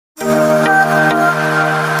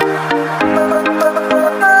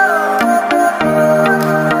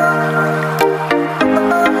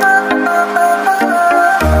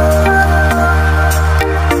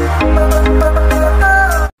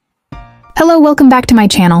welcome back to my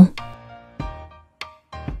channel.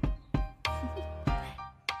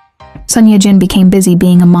 Sun Ye-jin became busy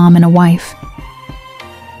being a mom and a wife.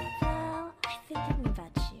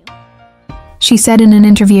 She said in an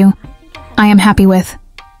interview, "I am happy with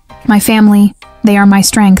my family, they are my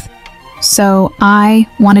strength. So I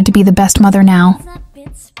wanted to be the best mother now."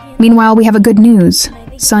 Meanwhile, we have a good news.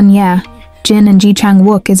 Sun Ye-jin and Chang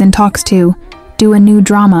Wook is in talks to do a new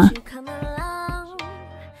drama.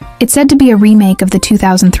 It's said to be a remake of the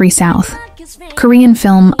 2003 South Korean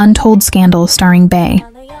film Untold Scandal starring Bae,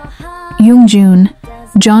 Young-joon,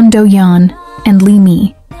 Jeon Do-yeon, and Lee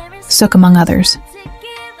Mi-suk among others.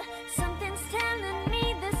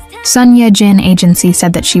 Sun Ye-jin agency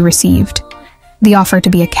said that she received the offer to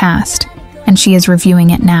be a cast, and she is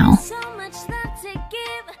reviewing it now.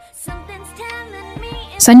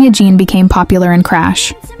 Sun Ye-jin became popular in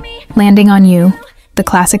Crash, Landing on You, The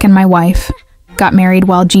Classic and My Wife, got married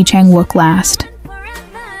while Chang Wook last.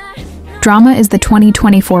 Drama is the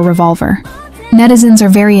 2024 Revolver. Netizens are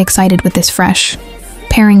very excited with this fresh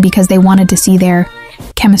pairing because they wanted to see their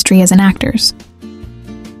chemistry as an actors.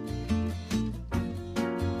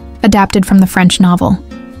 Adapted from the French novel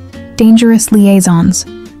Dangerous Liaisons,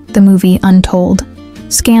 the movie Untold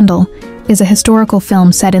Scandal is a historical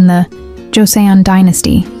film set in the Joseon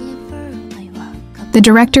dynasty. The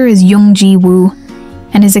director is Young Ji-woo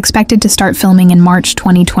and is expected to start filming in March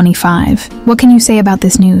 2025. What can you say about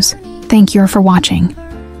this news? Thank you for watching.